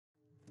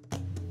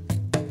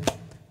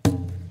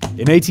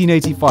In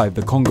 1885,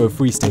 the Congo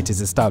Free State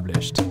is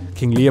established.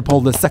 King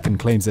Leopold II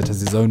claims it as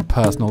his own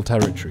personal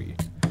territory.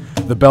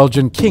 The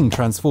Belgian king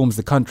transforms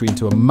the country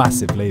into a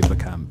massive labour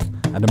camp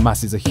and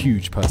amasses a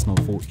huge personal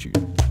fortune.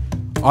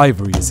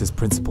 Ivory is his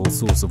principal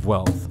source of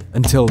wealth,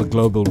 until the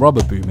global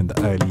rubber boom in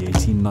the early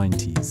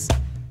 1890s.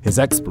 His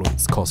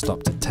exploits cost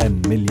up to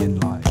 10 million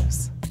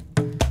lives.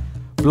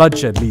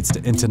 Bloodshed leads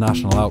to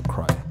international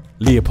outcry.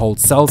 Leopold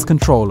sells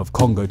control of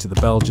Congo to the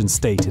Belgian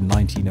state in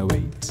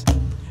 1908.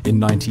 In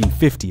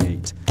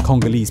 1958,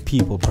 Congolese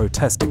people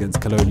protest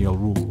against colonial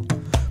rule.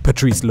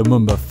 Patrice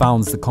Lumumba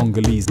founds the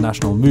Congolese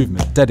national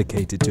movement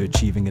dedicated to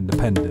achieving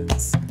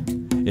independence.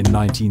 In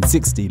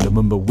 1960,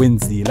 Lumumba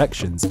wins the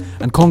elections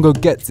and Congo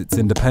gets its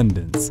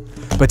independence,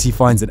 but he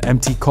finds an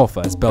empty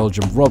coffer as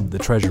Belgium robbed the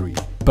treasury,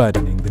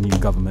 burdening the new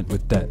government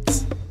with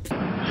debts.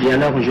 Et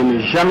alors je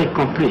n'ai jamais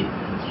compris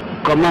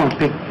comment on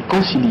peut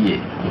concilier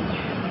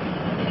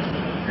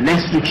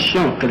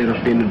l'instruction que les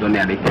Européens nous donnaient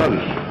à l'école,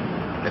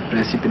 le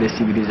principe de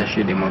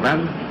civilisation et de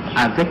morale,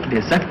 avec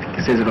les actes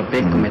que ces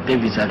Européens commettaient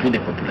vis-à-vis des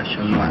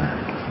populations noires.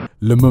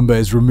 Lumumba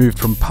is removed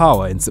from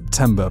power in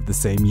September of the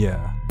same year.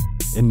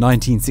 In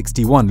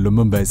 1961,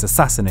 Lumumba is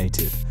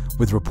assassinated,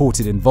 with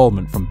reported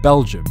involvement from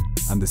Belgium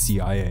and the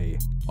CIA.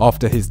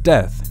 After his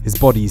death, his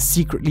body is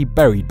secretly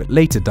buried but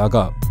later dug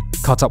up,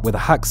 cut up with a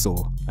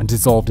hacksaw, and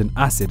dissolved in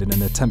acid in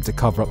an attempt to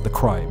cover up the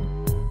crime.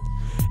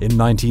 In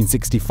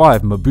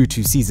 1965,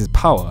 Mobutu seizes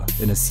power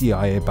in a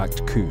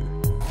CIA-backed coup.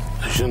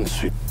 Je ne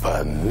suis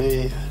pas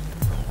né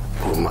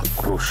pour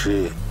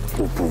m'accrocher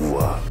au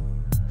pouvoir.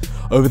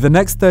 Over the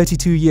next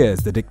 32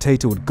 years, the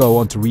dictator would go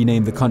on to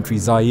rename the country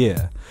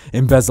Zaire,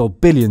 embezzle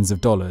billions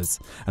of dollars,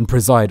 and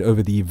preside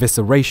over the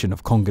evisceration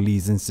of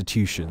Congolese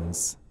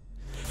institutions.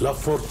 La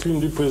fortune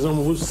du président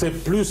Mobutu,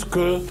 c'est plus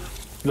que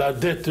la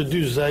dette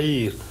du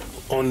Zaïre.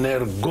 On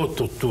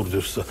ergote autour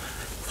de ça.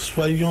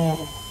 Soyons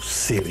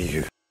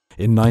sérieux.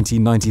 In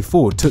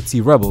 1994, Tutsi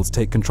rebels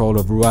take control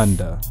of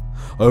Rwanda.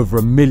 Over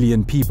 1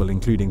 million people,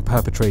 including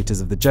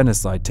perpetrators of the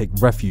genocide, take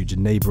refuge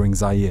in neighbouring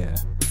Zaire.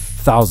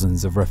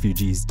 Thousands of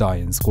refugees die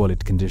in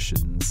squalid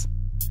conditions.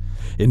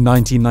 In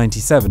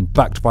 1997,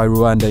 backed by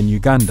Rwanda and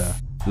Uganda,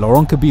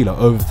 Laurent Kabila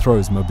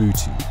overthrows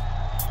Mobutu.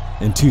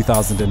 In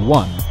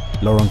 2001,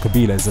 Laurent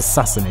Kabila is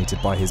assassinated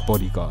by his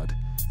bodyguard.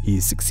 He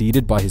is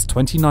succeeded by his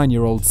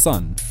 29-year-old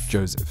son,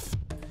 Joseph.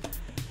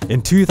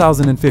 In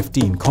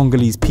 2015,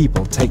 Congolese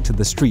people take to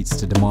the streets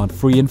to demand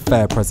free and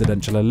fair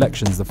presidential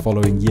elections the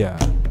following year.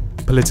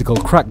 Political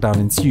crackdown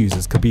ensues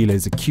as Kabila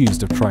is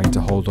accused of trying to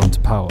hold on to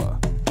power.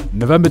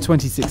 November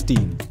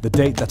 2016, the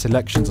date that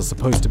elections are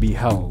supposed to be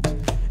held.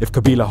 If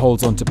Kabila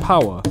holds on to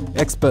power,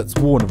 experts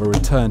warn of a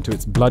return to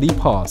its bloody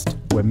past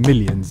where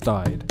millions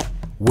died.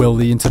 Will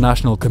the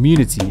international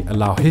community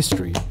allow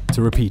history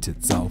to repeat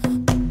itself?